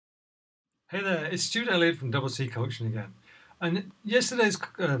Hey there, it's Stuart Elliott from Double C Coaching again. And yesterday's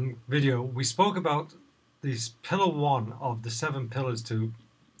video, we spoke about this pillar one of the 7 pillars to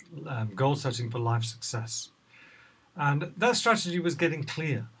goal setting for life success. And that strategy was getting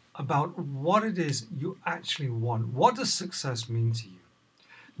clear about what it is you actually want. What does success mean to you?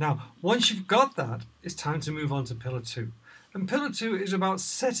 Now, once you've got that, it's time to move on to pillar 2. And pillar 2 is about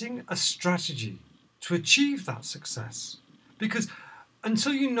setting a strategy to achieve that success. Because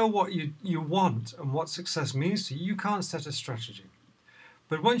until you know what you want and what success means to you, you can't set a strategy.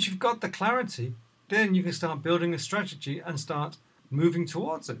 But once you've got the clarity, then you can start building a strategy and start moving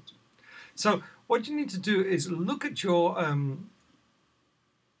towards it. So what you need to do is look at your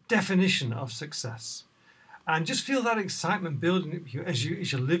definition of success and just feel that excitement building as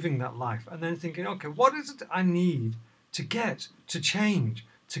you're living that life, and then thinking, okay, what is it I need to get, to change,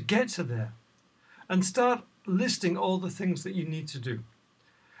 to get to there? And start listing all the things that you need to do.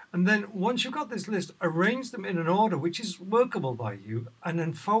 And then once you've got this list, arrange them in an order which is workable by you, and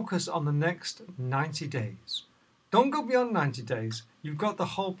then focus on the next 90 days. Don't go beyond 90 days. You've got the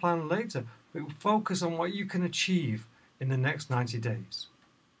whole plan later, but focus on what you can achieve in the next 90 days.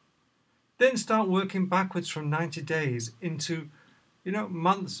 Then start working backwards from 90 days into,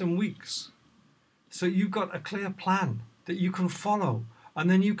 months and weeks. So you've got a clear plan that you can follow, and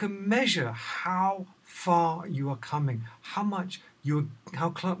then you can measure how far you are coming, how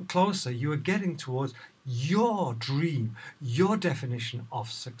closer you are getting towards your dream, your definition of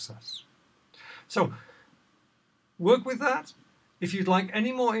success. So work with that. If you'd like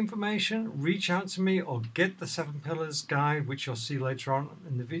any more information, reach out to me or get the 7 Pillars guide, which you'll see later on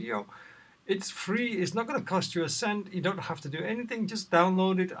in the video. It's free. It's not going to cost you a cent. You don't have to do anything. Just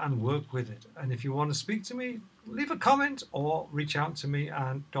download it and work with it. And if you want to speak to me, leave a comment or reach out to me.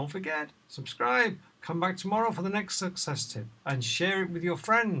 And don't forget, subscribe. Come back tomorrow for the next success tip and share it with your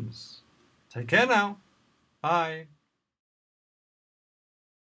friends. Take care now. Bye.